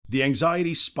The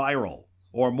anxiety spiral,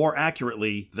 or more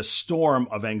accurately, the storm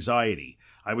of anxiety.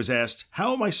 I was asked,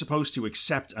 how am I supposed to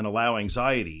accept and allow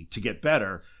anxiety to get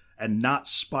better and not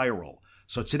spiral?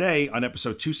 So today, on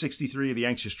episode 263 of The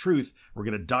Anxious Truth, we're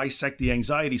going to dissect the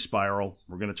anxiety spiral,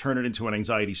 we're going to turn it into an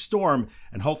anxiety storm,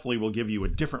 and hopefully we'll give you a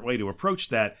different way to approach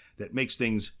that makes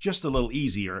things just a little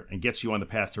easier and gets you on the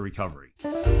path to recovery.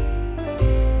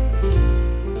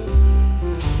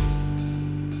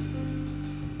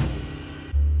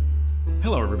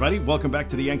 Hello, everybody. Welcome back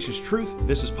to The Anxious Truth.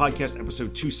 This is podcast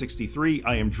episode 263.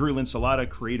 I am Drew Linsalata,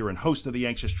 creator and host of The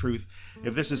Anxious Truth.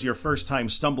 If this is your first time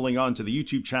stumbling onto the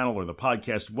YouTube channel or the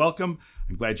podcast, welcome.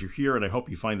 I'm glad you're here, and I hope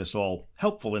you find this all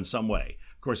helpful in some way.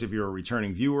 Of course, if you're a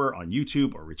returning viewer on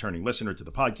YouTube or returning listener to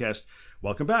the podcast,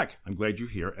 welcome back. I'm glad you're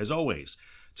here as always.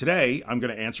 Today, I'm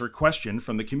going to answer a question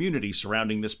from the community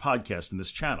surrounding this podcast and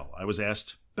this channel. I was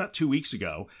asked about 2 weeks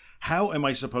ago, how am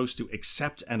I supposed to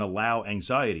accept and allow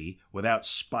anxiety without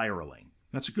spiraling?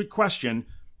 That's a good question.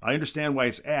 I understand why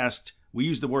it's asked. We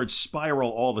use the word spiral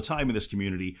all the time in this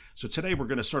community, so today we're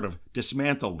going to sort of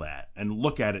dismantle that and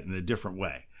look at it in a different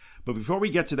way. But before we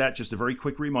get to that, just a very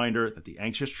quick reminder that The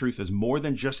Anxious Truth is more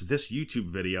than just this YouTube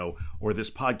video or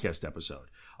this podcast episode.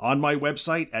 On my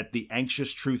website at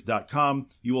theanxioustruth.com,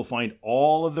 you will find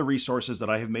all of the resources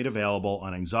that I have made available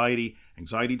on anxiety,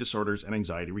 anxiety disorders, and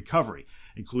anxiety recovery,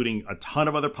 including a ton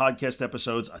of other podcast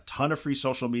episodes, a ton of free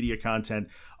social media content,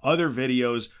 other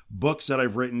videos, books that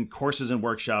I've written, courses and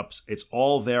workshops. It's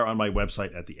all there on my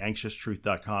website at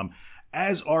theanxioustruth.com,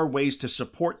 as are ways to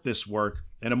support this work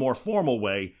in a more formal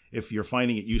way if you're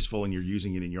finding it useful and you're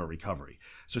using it in your recovery.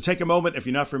 So take a moment. If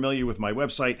you're not familiar with my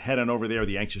website, head on over there,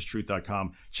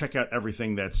 theanxioustruth.com. Check out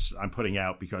everything I'm putting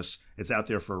out because it's out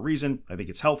there for a reason. I think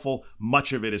it's helpful.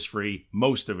 Much of it is free.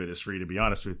 Most of it is free, to be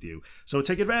honest with you. So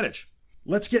take advantage.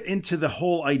 Let's get into the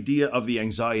whole idea of the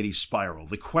anxiety spiral.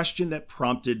 The question that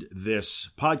prompted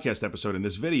this podcast episode in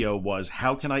this video was,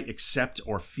 how can I accept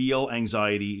or feel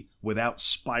anxiety without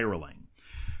spiraling?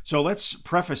 So let's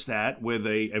preface that with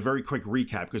a very quick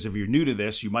recap, because if you're new to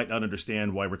this, you might not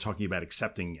understand why we're talking about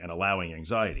accepting and allowing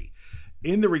anxiety.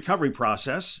 In the recovery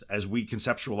process, as we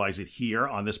conceptualize it here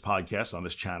on this podcast, on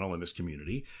this channel, in this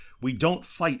community, we don't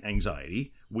fight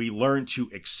anxiety. We learn to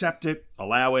accept it,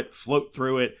 allow it, float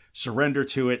through it, surrender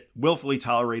to it, willfully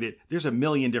tolerate it. There's a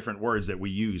million different words that we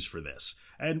use for this.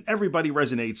 And everybody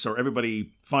resonates, or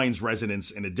everybody finds resonance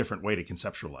in a different way to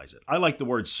conceptualize it. I like the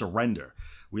word surrender.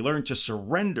 We learn to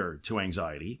surrender to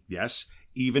anxiety, yes,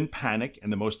 even panic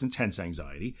and the most intense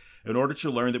anxiety, in order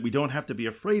to learn that we don't have to be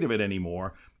afraid of it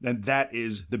anymore. And that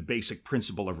is the basic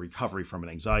principle of recovery from an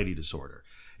anxiety disorder.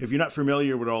 If you're not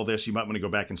familiar with all this, you might want to go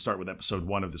back and start with episode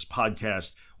 1 of this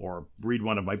podcast, or read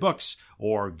one of my books,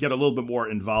 or get a little bit more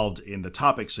involved in the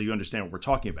topic so you understand what we're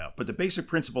talking about. But the basic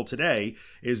principle today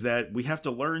is that we have to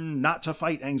learn not to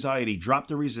fight anxiety, drop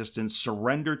the resistance,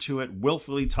 surrender to it,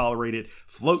 willfully tolerate it,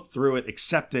 float through it,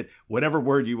 accept it, whatever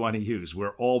word you want to use.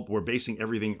 We're basing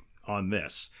everything on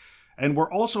this. And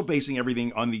we're also basing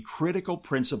everything on the critical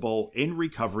principle in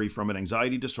recovery from an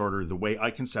anxiety disorder, the way I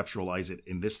conceptualize it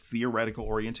in this theoretical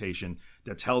orientation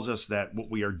that tells us that what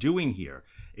we are doing here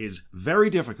is very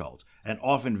difficult and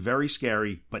often very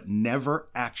scary, but never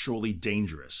actually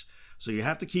dangerous. So you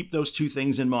have to keep those two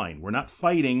things in mind. We're not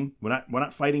fighting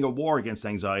a war against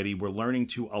anxiety. We're learning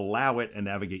to allow it and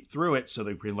navigate through it so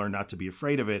that we can learn not to be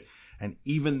afraid of it. And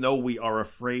even though we are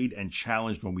afraid and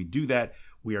challenged when we do that,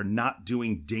 we are not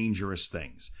doing dangerous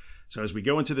things. So as we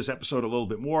go into this episode a little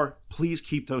bit more, please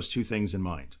keep those two things in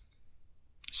mind.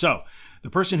 So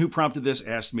the person who prompted this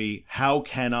asked me, how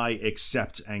can I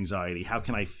accept anxiety? How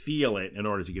can I feel it in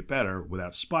order to get better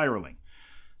without spiraling?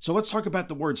 So let's talk about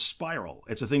the word spiral.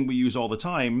 It's a thing we use all the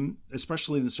time,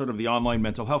 especially in sort of the online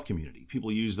mental health community.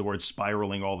 People use the word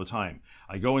spiraling all the time.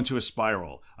 I go into a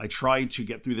spiral. I tried to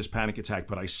get through this panic attack,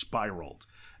 but I spiraled.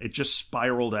 It just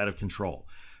spiraled out of control.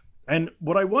 And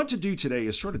what I want to do today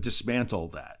is sort of dismantle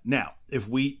that. Now, if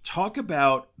we talk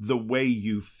about the way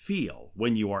you feel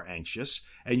when you are anxious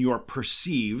and you are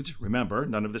perceived, remember,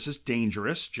 none of this is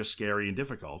dangerous, just scary and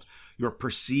difficult, your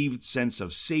perceived sense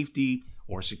of safety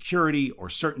or security or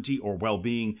certainty or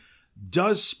well-being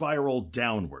does spiral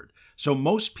downward. So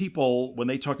most people, when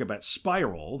they talk about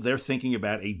spiral, they're thinking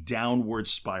about a downward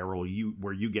spiral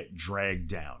where you get dragged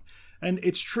down. And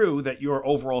it's true that your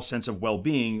overall sense of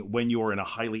well-being when you're in a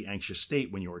highly anxious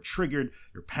state, when you're triggered,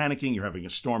 you're panicking, you're having a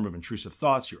storm of intrusive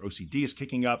thoughts, your OCD is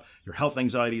kicking up, your health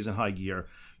anxiety is in high gear,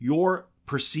 your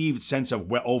perceived sense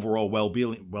of overall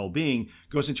well-being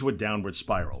goes into a downward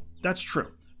spiral. That's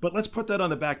true. But let's put that on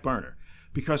the back burner,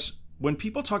 because when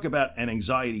people talk about an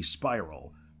anxiety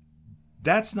spiral,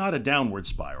 that's not a downward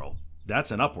spiral.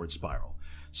 That's an upward spiral.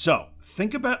 So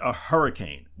think about a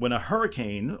hurricane. When a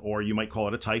hurricane, or you might call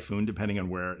it a typhoon, depending on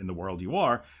where in the world you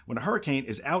are, when a hurricane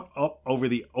is out up over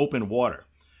the open water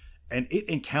and it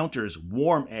encounters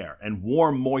warm air and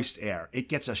warm, moist air, it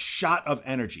gets a shot of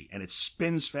energy and it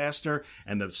spins faster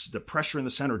and the pressure in the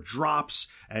center drops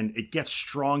and it gets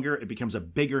stronger. It becomes a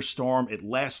bigger storm. It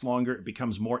lasts longer. It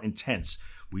becomes more intense.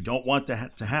 We don't want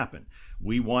that to happen.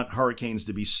 We want hurricanes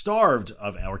to be starved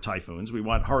of our typhoons. We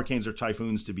want hurricanes or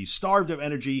typhoons to be starved of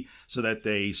energy so that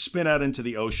they spin out into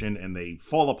the ocean and they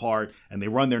fall apart and they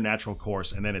run their natural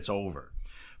course and then it's over.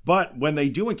 But when they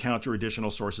do encounter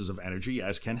additional sources of energy,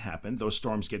 as can happen, those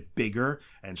storms get bigger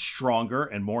and stronger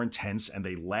and more intense and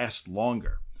they last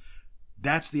longer.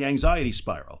 That's the anxiety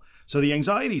spiral. So the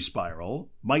anxiety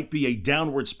spiral might be a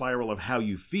downward spiral of how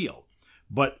you feel.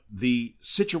 But the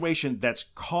situation that's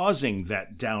causing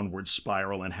that downward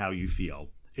spiral and how you feel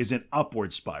is an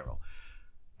upward spiral.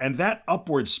 And that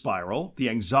upward spiral, the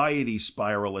anxiety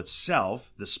spiral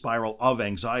itself, the spiral of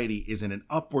anxiety, is in an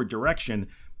upward direction.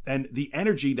 And the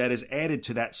energy that is added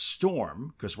to that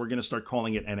storm, because we're going to start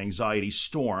calling it an anxiety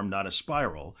storm, not a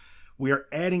spiral, we are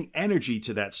adding energy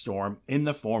to that storm in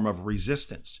the form of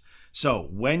resistance. So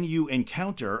when you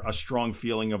encounter a strong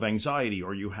feeling of anxiety,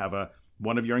 or you have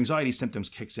one of your anxiety symptoms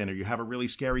kicks in, or you have a really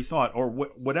scary thought, or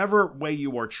whatever way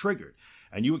you are triggered,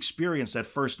 and you experience that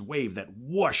first wave, that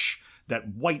whoosh, that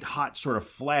white hot sort of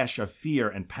flash of fear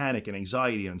and panic and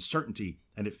anxiety and uncertainty,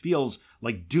 and it feels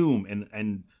like doom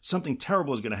and something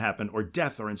terrible is going to happen, or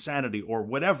death or insanity, or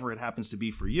whatever it happens to be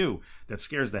for you that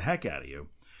scares the heck out of you,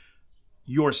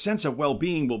 your sense of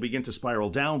well-being will begin to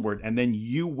spiral downward, and then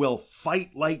you will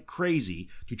fight like crazy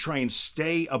to try and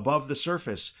stay above the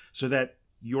surface so that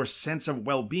your sense of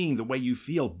well-being, the way you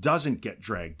feel, doesn't get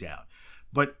dragged down.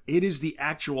 But it is the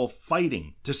actual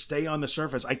fighting to stay on the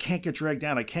surface. I can't get dragged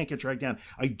down. I can't get dragged down.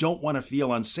 I don't want to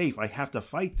feel unsafe. I have to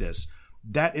fight this.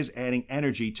 That is adding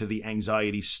energy to the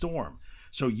anxiety storm.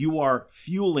 So you are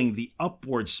fueling the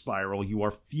upward spiral. You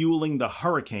are fueling the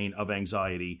hurricane of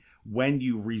anxiety when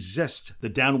you resist the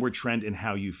downward trend in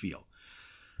how you feel.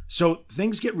 So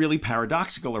things get really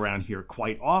paradoxical around here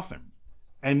quite often.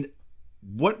 And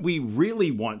what we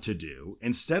really want to do,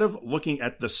 instead of looking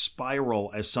at the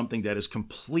spiral as something that is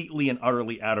completely and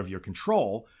utterly out of your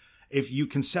control, if you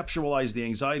conceptualize the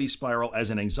anxiety spiral as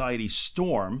an anxiety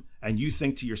storm and you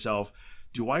think to yourself,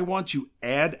 do I want to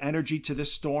add energy to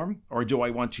this storm, or do I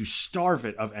want to starve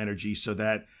it of energy so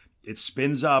that it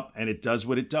spins up and it does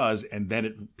what it does and then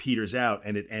it peters out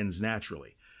and it ends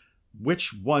naturally?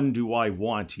 Which one do I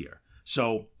want here?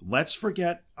 So let's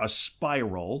forget a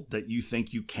spiral that you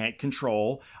think you can't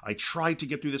control. I tried to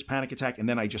get through this panic attack and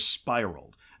then I just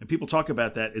spiraled. And people talk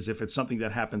about that as if it's something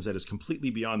that happens that is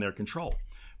completely beyond their control.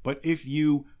 But if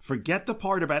you forget the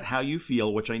part about how you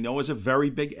feel, which I know is a very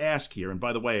big ask here, and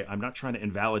by the way, I'm not trying to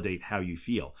invalidate how you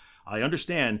feel. I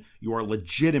understand you are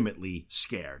legitimately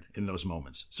scared in those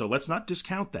moments. So let's not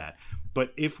discount that.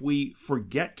 But if we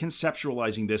forget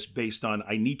conceptualizing this based on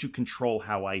I need to control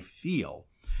how I feel,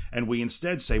 and we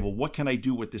instead say, well, what can I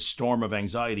do with this storm of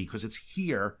anxiety? Because it's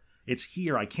here. It's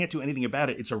here. I can't do anything about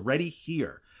it. It's already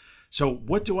here. So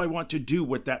what do I want to do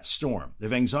with that storm?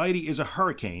 If anxiety is a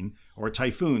hurricane or a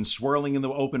typhoon swirling in the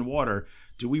open water,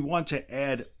 do we want to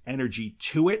add energy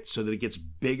to it so that it gets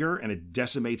bigger and it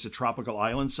decimates a tropical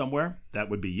island somewhere? That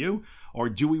would be you. Or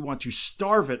do we want to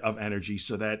starve it of energy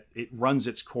so that it runs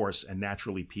its course and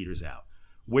naturally peters out?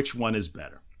 Which one is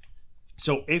better?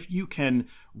 So if you can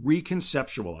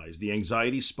reconceptualize the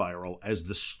anxiety spiral as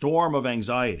the storm of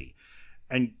anxiety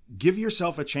and give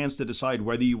yourself a chance to decide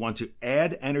whether you want to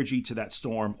add energy to that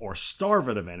storm or starve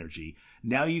it of energy,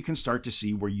 now you can start to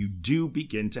see where you do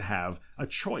begin to have a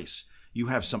choice. You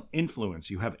have some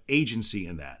influence. You have agency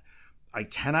in that. I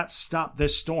cannot stop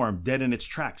this storm dead in its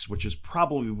tracks, which is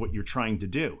probably what you're trying to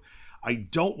do. I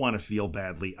don't want to feel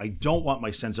badly. I don't want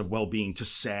my sense of well-being to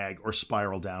sag or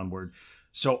spiral downward.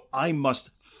 So I must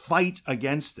fight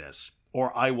against this,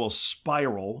 or I will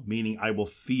spiral, meaning I will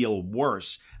feel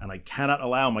worse, and I cannot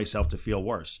allow myself to feel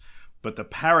worse. But the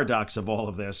paradox of all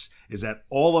of this is that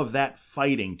all of that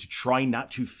fighting to try not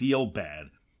to feel bad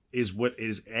is what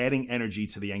is adding energy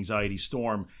to the anxiety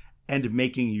storm and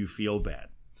making you feel bad.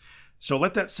 So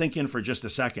let that sink in for just a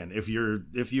second. If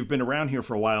you've been around here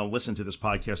for a while, listened to this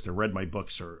podcast or read my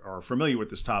books or are familiar with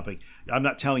this topic, I'm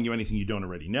not telling you anything you don't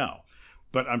already know.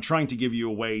 But I'm trying to give you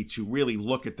a way to really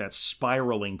look at that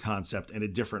spiraling concept in a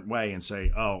different way and say,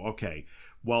 oh, okay,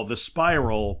 well, the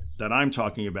spiral that I'm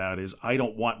talking about is I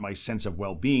don't want my sense of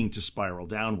well-being to spiral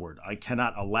downward. I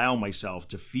cannot allow myself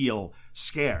to feel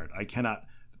scared. I cannot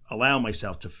allow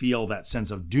myself to feel that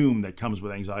sense of doom that comes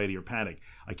with anxiety or panic.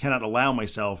 I cannot allow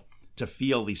myself to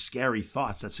feel these scary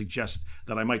thoughts that suggest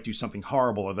that I might do something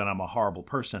horrible or that I'm a horrible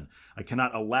person. I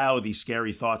cannot allow these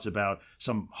scary thoughts about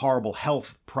some horrible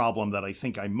health problem that I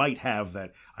think I might have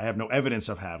that I have no evidence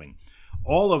of having.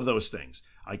 All of those things,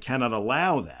 I cannot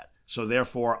allow that. So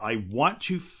therefore, I want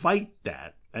to fight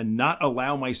that and not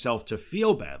allow myself to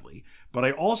feel badly. But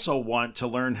I also want to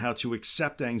learn how to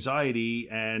accept anxiety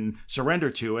and surrender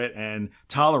to it and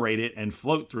tolerate it and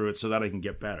float through it so that I can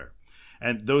get better.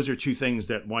 And those are two things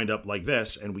that wind up like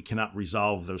this, and we cannot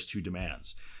resolve those two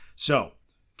demands. So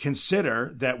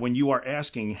consider that when you are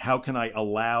asking, how can I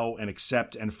allow and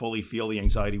accept and fully feel the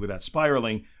anxiety without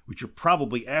spiraling, what you're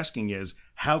probably asking is,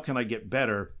 how can I get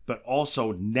better, but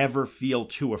also never feel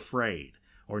too afraid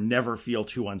or never feel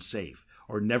too unsafe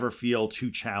or never feel too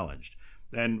challenged?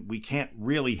 And we can't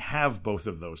really have both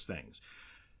of those things.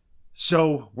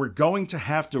 So we're going to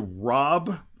have to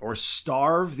rob or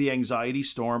starve the anxiety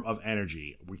storm of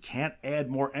energy. We can't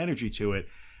add more energy to it.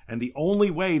 And the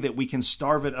only way that we can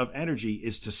starve it of energy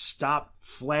is to stop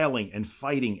flailing and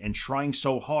fighting and trying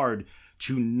so hard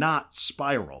to not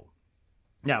spiral.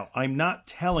 Now, I'm not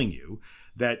telling you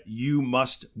that you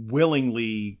must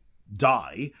willingly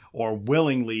die or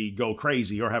willingly go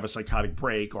crazy or have a psychotic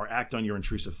break or act on your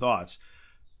intrusive thoughts.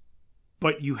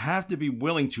 But you have to be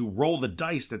willing to roll the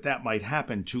dice that might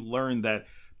happen to learn that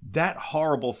that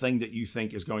horrible thing that you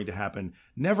think is going to happen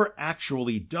never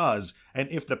actually does. And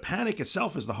if the panic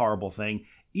itself is the horrible thing,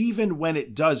 even when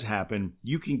it does happen,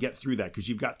 you can get through that because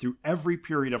you've got through every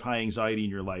period of high anxiety in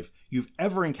your life you've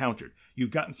ever encountered.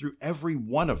 You've gotten through every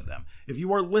one of them. If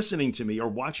you are listening to me or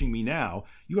watching me now,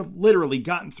 you have literally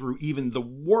gotten through even the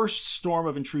worst storm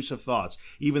of intrusive thoughts,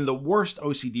 even the worst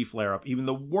OCD flare-up, even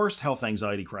the worst health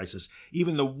anxiety crisis,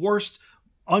 even the worst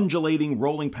undulating,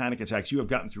 rolling panic attacks. You have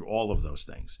gotten through all of those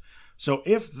things. So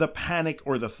if the panic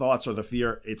or the thoughts or the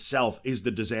fear itself is the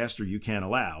disaster you can't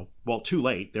allow, well, too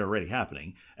late, they're already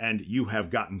happening, and you have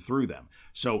gotten through them.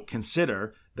 So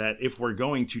consider that if we're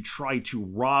going to try to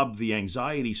rob the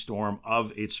anxiety storm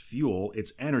of its fuel,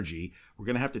 its energy, we're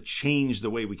going to have to change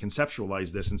the way we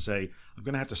conceptualize this and say, I'm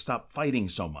going to have to stop fighting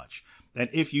so much.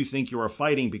 And if you think you are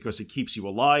fighting because it keeps you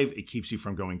alive, it keeps you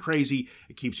from going crazy,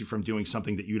 it keeps you from doing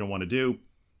something that you don't want to do,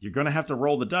 you're going to have to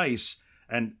roll the dice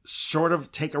and sort of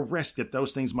take a risk that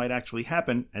those things might actually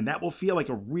happen. And that will feel like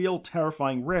a real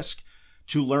terrifying risk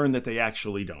to learn that they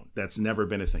actually don't. That's never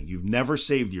been a thing. You've never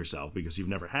saved yourself because you've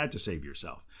never had to save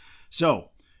yourself. So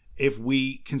if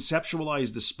we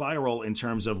conceptualize the spiral in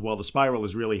terms of, well, the spiral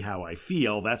is really how I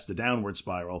feel, that's the downward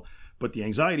spiral, but the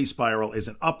anxiety spiral is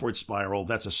an upward spiral.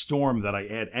 That's a storm that I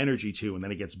add energy to and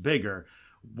then it gets bigger.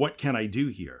 What can I do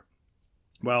here?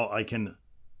 Well, I can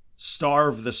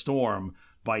starve the storm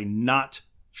by not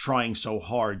trying so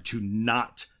hard to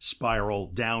not spiral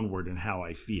downward in how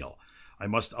I feel. I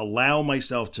must allow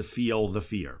myself to feel the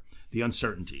fear, the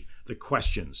uncertainty, the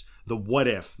questions, the what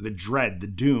if, the dread, the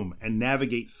doom, and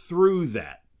navigate through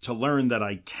that to learn that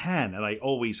I can and I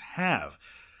always have,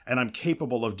 and I'm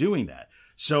capable of doing that.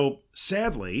 So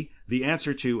sadly, the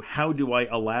answer to how do I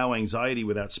allow anxiety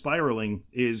without spiraling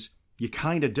is you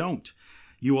kind of don't.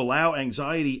 You allow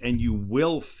anxiety and you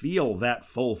will feel that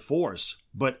full force.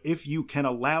 But if you can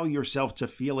allow yourself to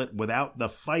feel it without the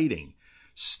fighting,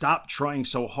 stop trying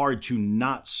so hard to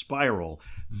not spiral,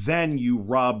 then you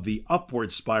rob the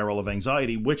upward spiral of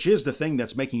anxiety, which is the thing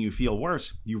that's making you feel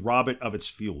worse. You rob it of its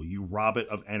fuel. You rob it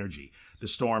of energy. The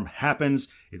storm happens.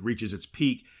 It reaches its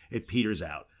peak. It peters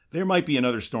out. There might be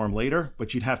another storm later,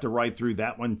 but you'd have to ride through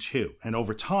that one too. And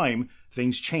over time,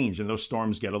 things change and those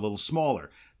storms get a little smaller.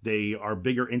 They are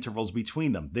bigger intervals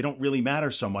between them. They don't really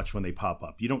matter so much when they pop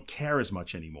up. You don't care as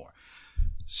much anymore.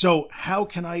 So how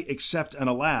can I accept and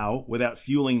allow without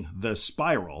fueling the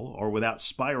spiral or without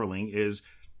spiraling is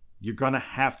you're going to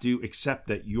have to accept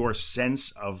that your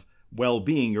sense of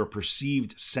well-being, your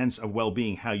perceived sense of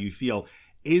well-being, how you feel,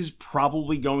 is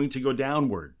probably going to go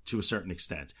downward to a certain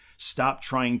extent. Stop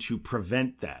trying to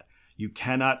prevent that. You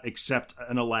cannot accept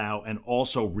and allow and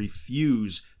also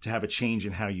refuse to have a change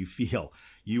in how you feel.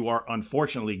 You are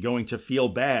unfortunately going to feel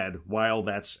bad while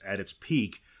that's at its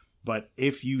peak. But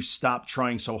if you stop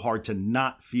trying so hard to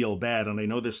not feel bad, and I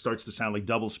know this starts to sound like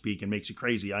doublespeak and makes you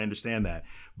crazy, I understand that.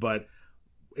 But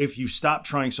if you stop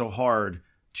trying so hard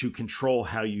to control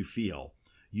how you feel,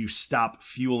 you stop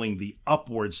fueling the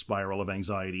upward spiral of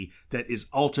anxiety that is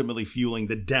ultimately fueling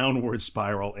the downward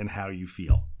spiral in how you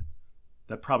feel.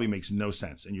 That probably makes no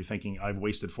sense. And you're thinking, I've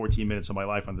wasted 14 minutes of my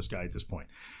life on this guy at this point.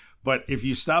 But if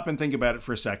you stop and think about it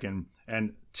for a second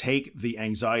and take the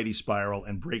anxiety spiral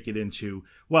and break it into,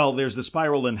 well, there's the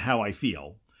spiral in how I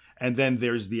feel. And then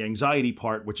there's the anxiety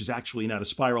part, which is actually not a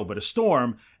spiral, but a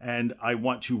storm. And I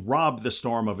want to rob the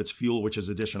storm of its fuel, which is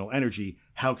additional energy.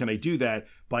 How can I do that?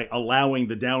 By allowing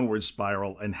the downward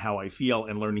spiral and how I feel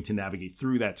and learning to navigate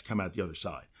through that to come out the other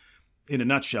side. In a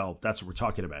nutshell, that's what we're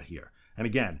talking about here. And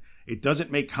again, it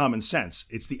doesn't make common sense.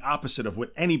 It's the opposite of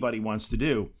what anybody wants to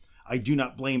do. I do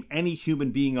not blame any human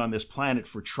being on this planet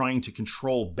for trying to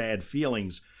control bad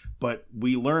feelings. But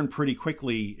we learn pretty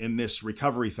quickly in this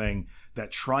recovery thing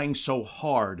that trying so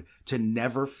hard to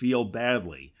never feel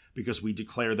badly, because we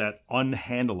declare that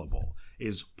unhandleable,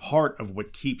 is part of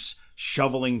what keeps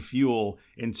shoveling fuel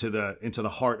into the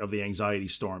heart of the anxiety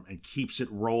storm and keeps it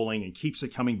rolling and keeps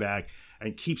it coming back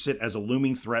and keeps it as a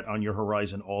looming threat on your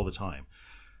horizon all the time.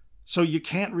 So you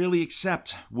can't really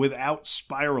accept without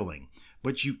spiraling,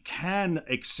 but you can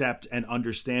accept and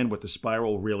understand what the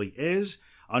spiral really is,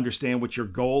 understand what your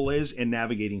goal is in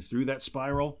navigating through that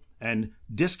spiral, and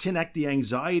disconnect the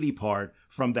anxiety part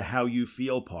from the how you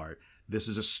feel part. This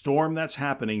is a storm that's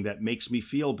happening that makes me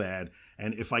feel bad.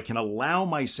 And if I can allow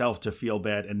myself to feel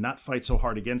bad and not fight so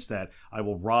hard against that, I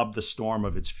will rob the storm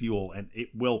of its fuel and it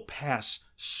will pass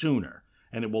sooner.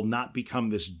 And it will not become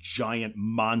this giant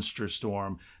monster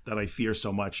storm that I fear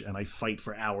so much and I fight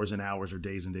for hours and hours or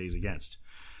days and days against.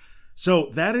 So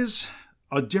that is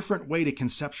a different way to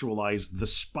conceptualize the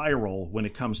spiral when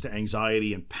it comes to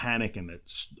anxiety and panic and that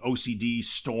OCD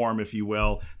storm, if you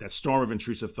will, that storm of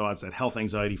intrusive thoughts, that health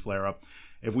anxiety flare-up.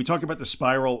 If we talk about the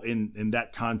spiral in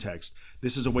that context,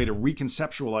 this is a way to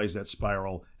reconceptualize that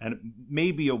spiral and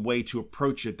maybe a way to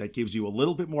approach it that gives you a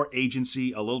little bit more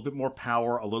agency, a little bit more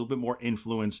power, a little bit more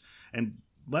influence, and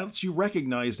lets you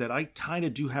recognize that I kind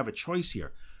of do have a choice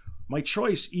here. My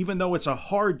choice, even though it's a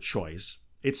hard choice,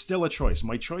 it's still a choice.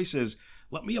 My choice is,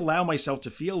 let me allow myself to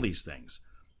feel these things,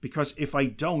 because if I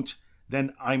don't,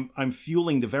 then I'm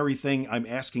fueling the very thing I'm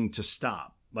asking to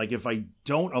stop. Like if I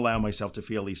don't allow myself to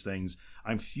feel these things,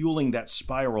 I'm fueling that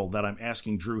spiral that I'm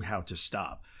asking Drew how to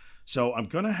stop. So I'm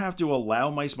going to have to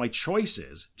allow my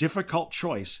choices, difficult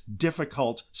choice,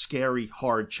 difficult, scary,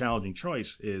 hard, challenging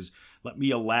choice is let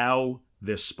me allow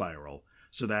this spiral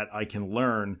so that I can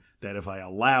learn that if I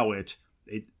allow it,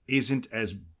 it isn't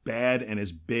as bad and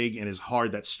as big and as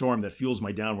hard. That storm that fuels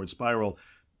my downward spiral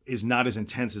is not as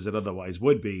intense as it otherwise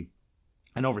would be.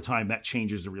 And over time, that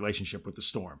changes the relationship with the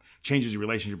storm, changes your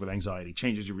relationship with anxiety,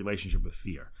 changes your relationship with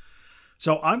fear.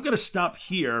 So I'm going to stop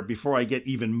here before I get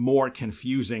even more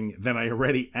confusing than I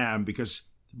already am, because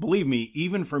believe me,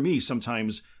 even for me,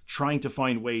 sometimes trying to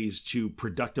find ways to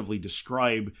productively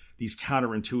describe these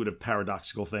counterintuitive,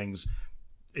 paradoxical things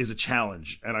is a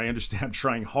challenge. And I understand I'm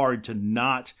trying hard to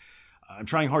not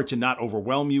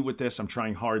overwhelm you with this. I'm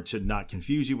trying hard to not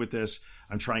confuse you with this.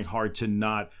 I'm trying hard to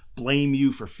not blame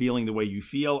you for feeling the way you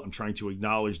feel. I'm trying to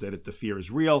acknowledge that if the fear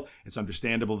is real, it's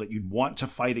understandable that you'd want to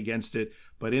fight against it.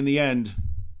 But in the end,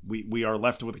 we are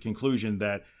left with the conclusion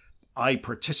that I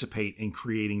participate in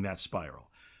creating that spiral.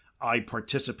 I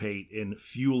participate in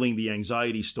fueling the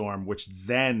anxiety storm, which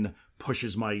then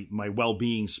pushes my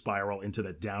well-being spiral into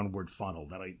that downward funnel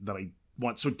that I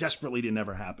want so desperately to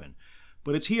never happen.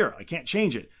 But it's here. I can't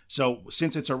change it. So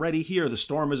since it's already here, the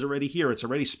storm is already here. It's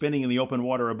already spinning in the open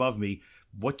water above me.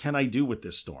 What can I do with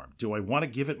this storm? Do I want to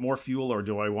give it more fuel, or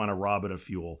do I want to rob it of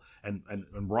fuel and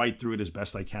ride through it as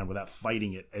best I can without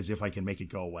fighting it as if I can make it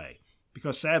go away?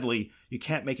 Because sadly, you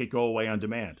can't make it go away on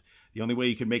demand. The only way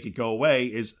you can make it go away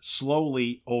is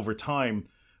slowly over time,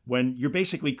 when you're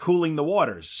basically cooling the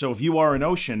waters. So if you are an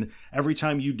ocean, every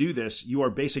time you do this, you are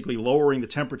basically lowering the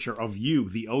temperature of you,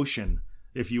 the ocean,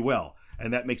 if you will.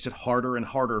 And that makes it harder and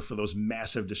harder for those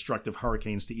massive destructive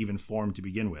hurricanes to even form to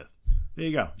begin with. There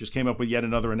you go. Just came up with yet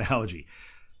another analogy.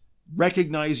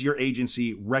 Recognize your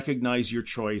agency, recognize your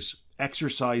choice,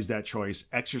 exercise that choice,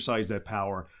 exercise that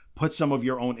power, put some of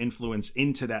your own influence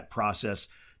into that process,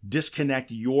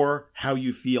 disconnect your how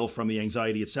you feel from the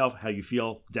anxiety itself, how you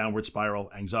feel, downward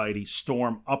spiral, anxiety,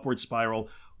 storm, upward spiral,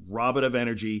 rob it of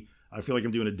energy. I feel like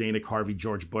I'm doing a Dana Carvey,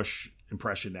 George Bush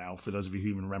impression now, for those of you who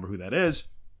even remember who that is.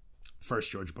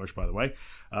 First George Bush, by the way.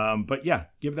 But yeah,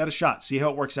 give that a shot. See how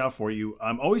it works out for you.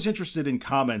 I'm always interested in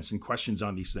comments and questions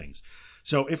on these things.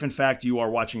 So if in fact you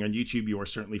are watching on YouTube, you are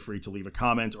certainly free to leave a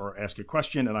comment or ask a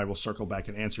question, and I will circle back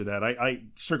and answer that. I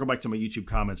circle back to my YouTube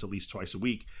comments at least twice a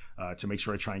week to make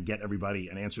sure I try and get everybody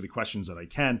and answer the questions that I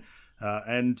can.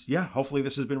 And yeah, hopefully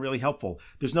this has been really helpful.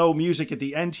 There's no music at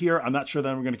the end here. I'm not sure that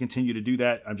I'm going to continue to do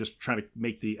that. I'm just trying to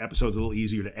make the episodes a little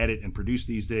easier to edit and produce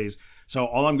these days. So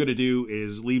all I'm going to do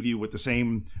is leave you with the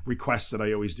same requests that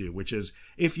I always do, which is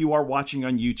if you are watching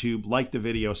on YouTube, like the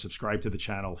video, subscribe to the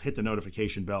channel, hit the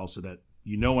notification bell so that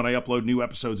you know when I upload new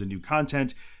episodes and new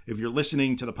content. If you're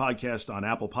listening to the podcast on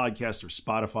Apple Podcasts or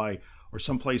Spotify or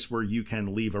someplace where you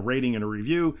can leave a rating and a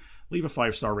review, leave a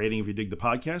 5-star rating if you dig the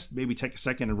podcast. Maybe take a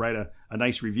second and write a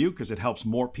nice review because it helps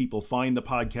more people find the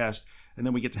podcast, and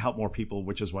then we get to help more people,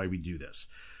 which is why we do this.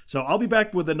 So I'll be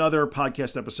back with another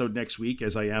podcast episode next week,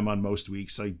 as I am on most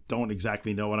weeks. I don't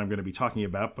exactly know what I'm going to be talking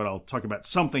about, but I'll talk about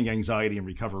something anxiety and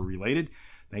recovery related.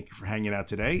 Thank you for hanging out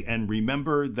today. And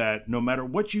remember that no matter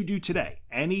what you do today,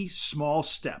 any small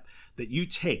step that you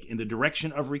take in the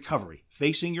direction of recovery,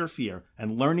 facing your fear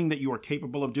and learning that you are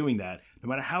capable of doing that, no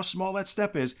matter how small that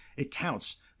step is, it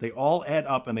counts. They all add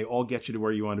up and they all get you to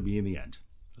where you want to be in the end.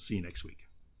 I'll see you next week.